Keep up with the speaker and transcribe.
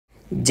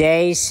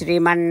Jai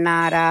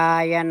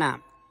Sriman-Narayana.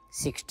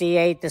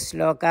 68th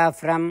sloka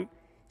from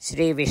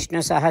Sri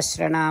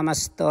Vishnu-Sahasra Nama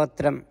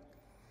Stotram.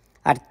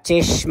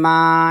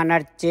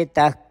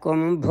 Archishmanarchitah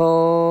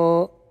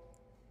kumbho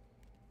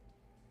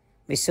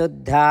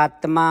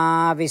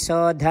Visuddhatma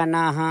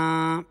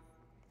visodhanaha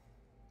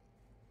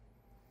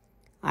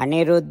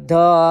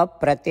Aniruddho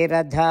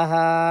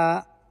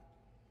pratiradhaha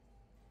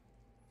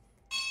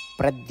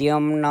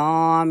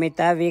Pradyumno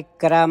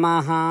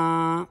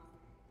mitavikramaha.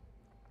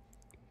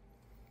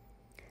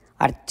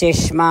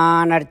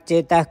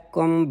 Archishmanarchitah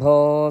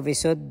kumbho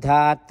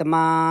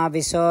Visuddhatma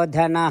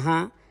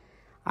visodhanaha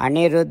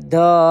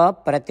Aniruddho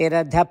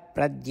pratiradha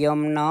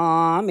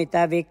pradyumno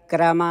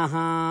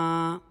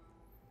mitavikramaha.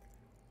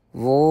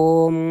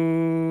 Om.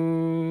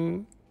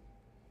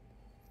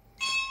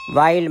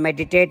 While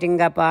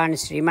meditating upon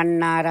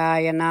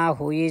Sriman-Narayana,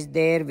 who is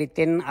there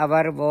within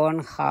our own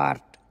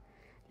heart,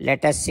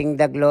 let us sing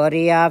the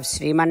glory of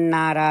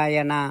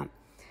Sriman-Narayana.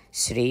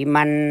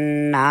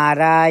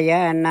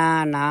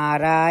 Sriman-Narayana,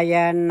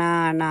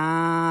 Narayana,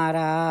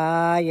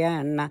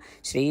 Narayana.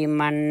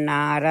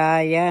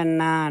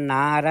 Sriman-Narayana,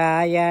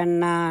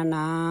 Narayana,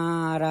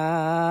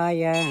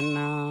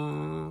 Narayana.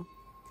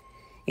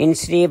 In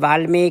Sri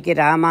Valmiki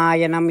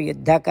Ramayanam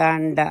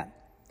Yuddhakanda,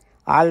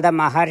 all the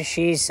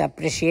Maharshis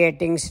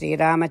appreciating Sri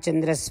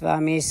Ramachandra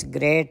Swami's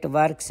great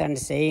works and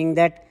saying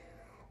that,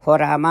 "O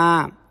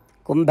Rama,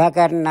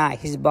 Kumbhakarna,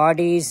 his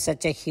body is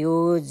such a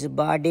huge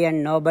body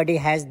and nobody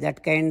has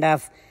that kind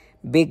of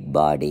big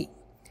body.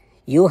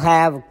 You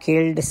have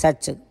killed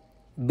such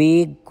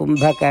big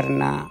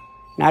Kumbhakarna.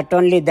 Not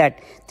only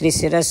that,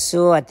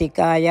 Trisirassu,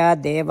 Atikaya,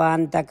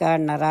 Devantaka,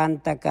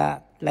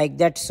 Narantaka, like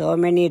that so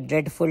many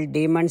dreadful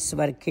demons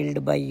were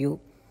killed by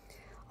you.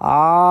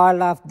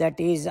 All of that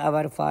is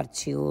our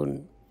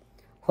fortune.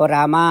 O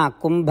Rama,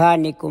 Kumbha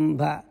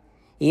Nikumbha,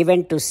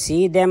 even to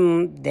see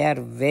them, they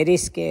are very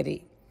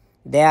scary.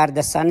 They are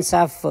the sons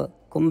of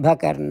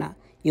Kumbhakarna.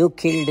 You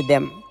killed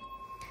them.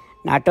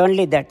 Not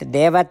only that,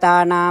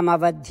 Devatanam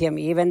avadhyam,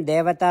 even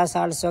Devatas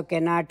also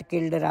cannot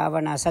kill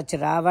Ravana. Such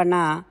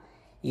Ravana,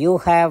 you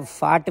have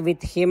fought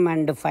with him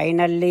and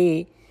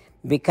finally,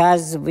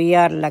 because we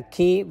are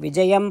lucky,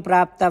 Vijayam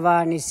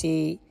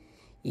Praptavanisi,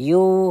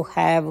 you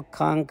have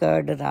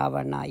conquered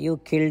Ravana. You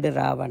killed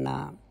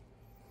Ravana.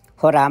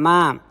 O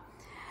Rama,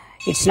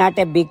 it's not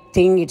a big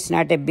thing, it's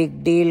not a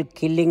big deal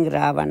killing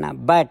Ravana,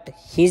 but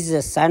his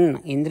son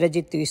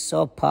Indrajit is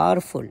so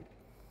powerful.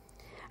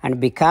 And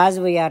because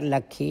we are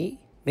lucky,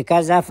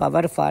 because of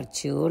our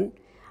fortune,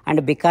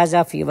 and because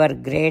of your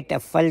great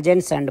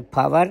effulgence and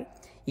power,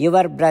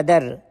 your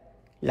brother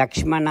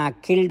Lakshmana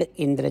killed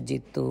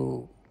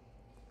Indrajitu.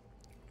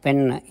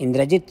 When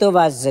Indrajitu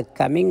was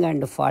coming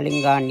and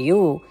falling on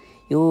you,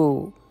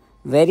 you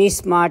very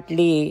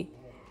smartly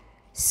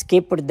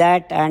skipped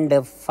that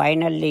and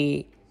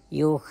finally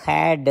you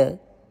had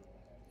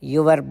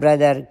your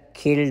brother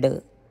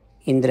killed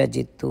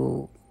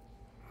Indrajitu.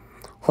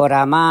 O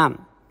Rama,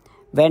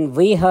 when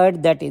we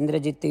heard that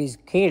Indrajitu is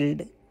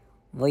killed,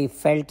 we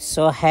felt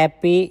so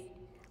happy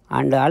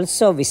and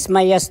also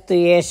Vismayastu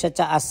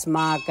Yeshacha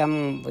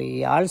Asmakam.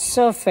 We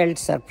also felt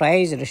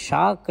surprised,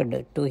 shocked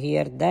to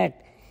hear that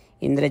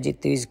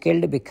Indrajitu is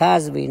killed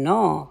because we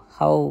know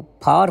how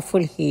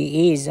powerful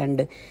he is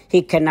and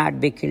he cannot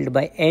be killed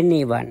by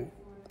anyone.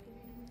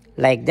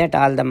 Like that,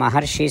 all the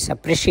Maharshis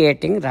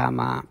appreciating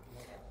Rama.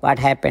 What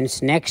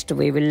happens next,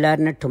 we will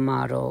learn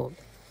tomorrow.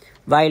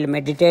 While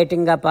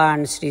meditating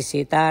upon Sri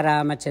Sita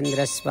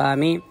Ramachandra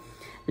Swami,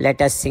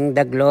 let us sing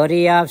the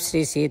glory of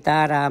Sri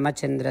Sita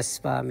Ramachandra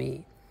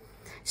Swami.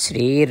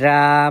 Sri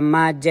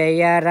Rama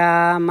Jaya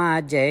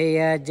Rama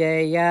Jaya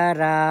Jaya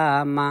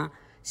Rama.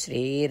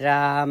 Sri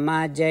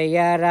Rama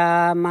Jaya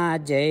Rama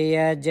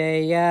Jaya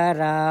Jaya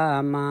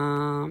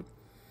Rama.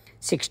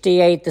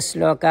 68th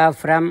sloka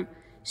from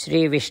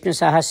Sri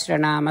Vishnusahasra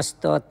Nama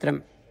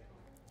Stotram.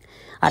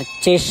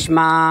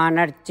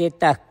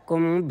 Archishmanarchitah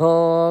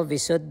kumbho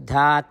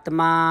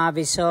Visuddhatma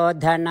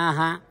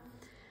visodhanaha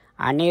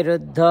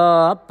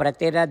Aniruddho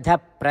pratiradha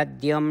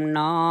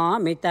pradyumno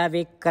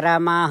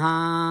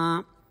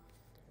mitavikramaha.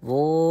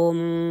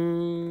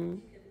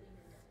 Om.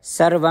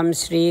 Sarvam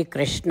Shri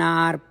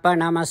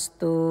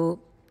Krishnarpanamastu.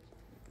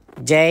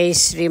 Jai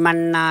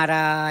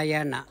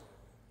Sriman-Narayana.